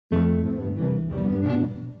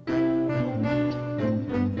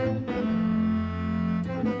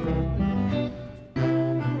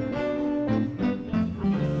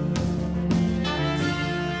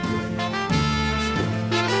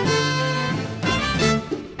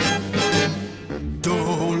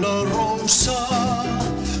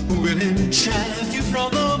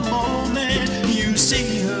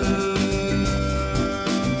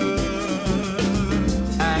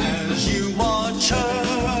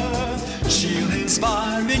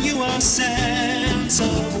inspire in you a sense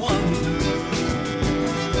of wonder.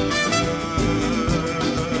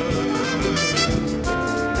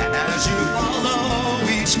 And as you follow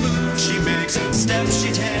each move she makes and steps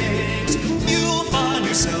she takes, you'll find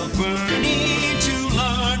yourself burning to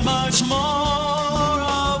learn much more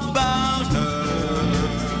about her.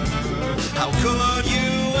 How could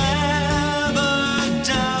you ever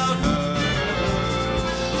doubt her?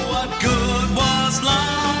 What good was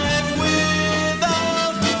life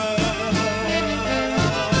without her?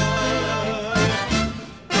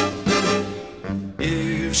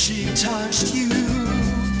 If she touched you,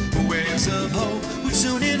 waves of hope would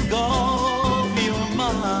soon engulf your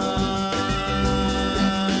mind.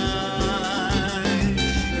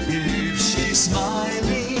 If she's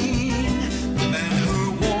smiling, then her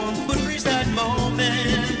warmth would freeze that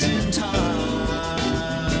moment in time.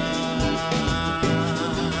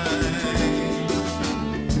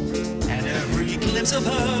 And every glimpse of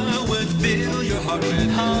her would fill your heart with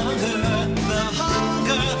hunger, the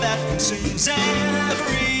hunger that consumes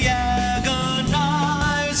every agonizing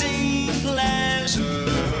pleasure,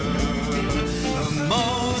 the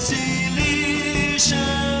most delicious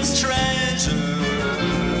treasure.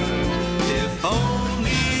 If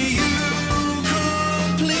only you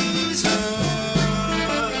could please her.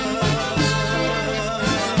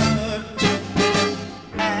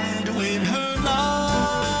 And win her love,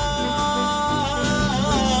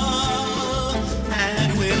 and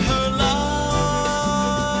win her love,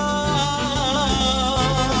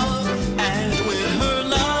 and win her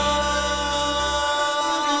love.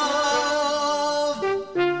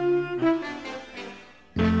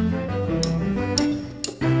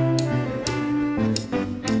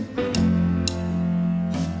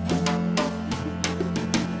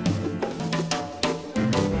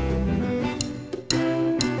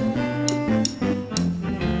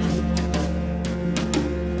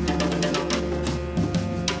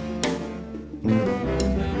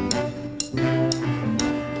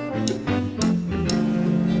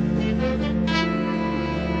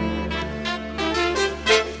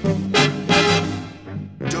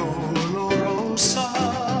 Dolorosa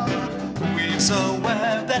weaves a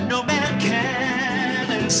web that no man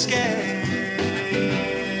can escape,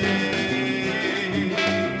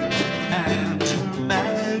 and her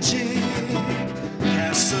magic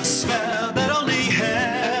casts a spell that only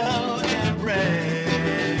hell can break.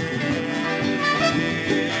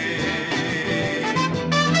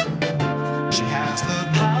 She has the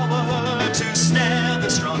power to snare the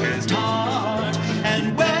strongest heart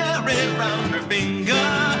and wear it round her finger,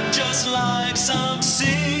 just like some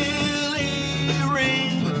silly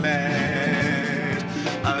ringlet,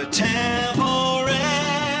 a temporary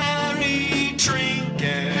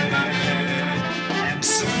trinket, and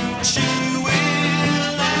soon she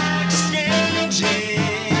will exchange it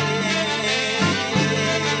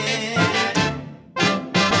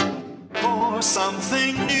for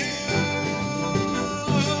something new,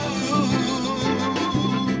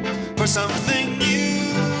 for something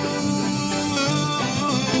new,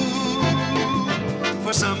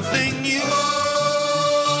 for something new.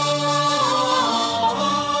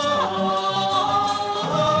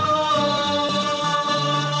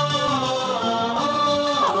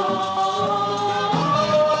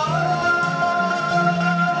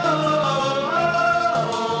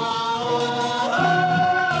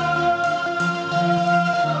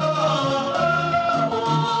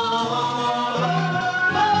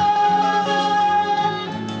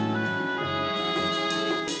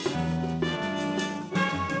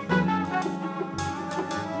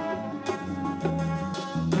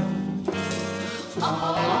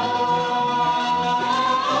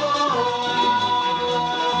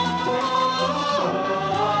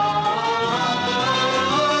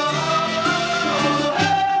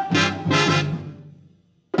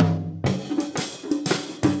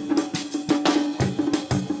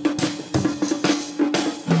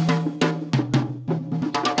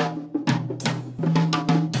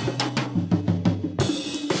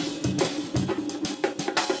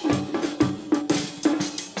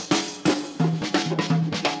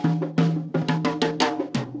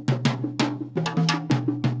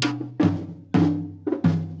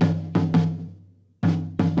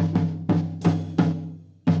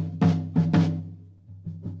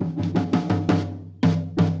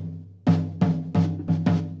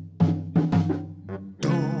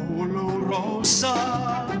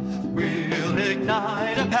 Will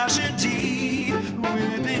ignite a passion deep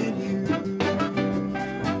within you.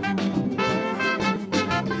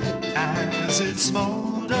 As it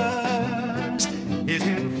smolders, it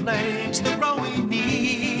inflames the growing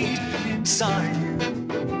need inside you.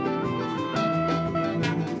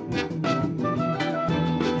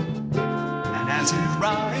 As it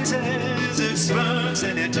rises, it spurns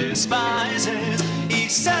and it despises each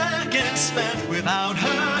second spent without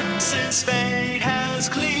her, since fate has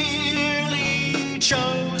clearly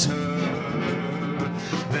chose her.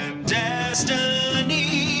 Then destiny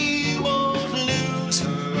won't lose her.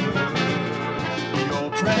 Your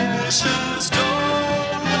precious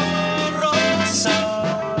Dolorosa.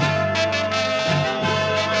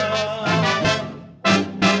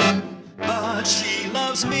 But she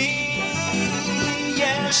loves me,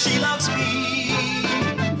 yes, she loves me.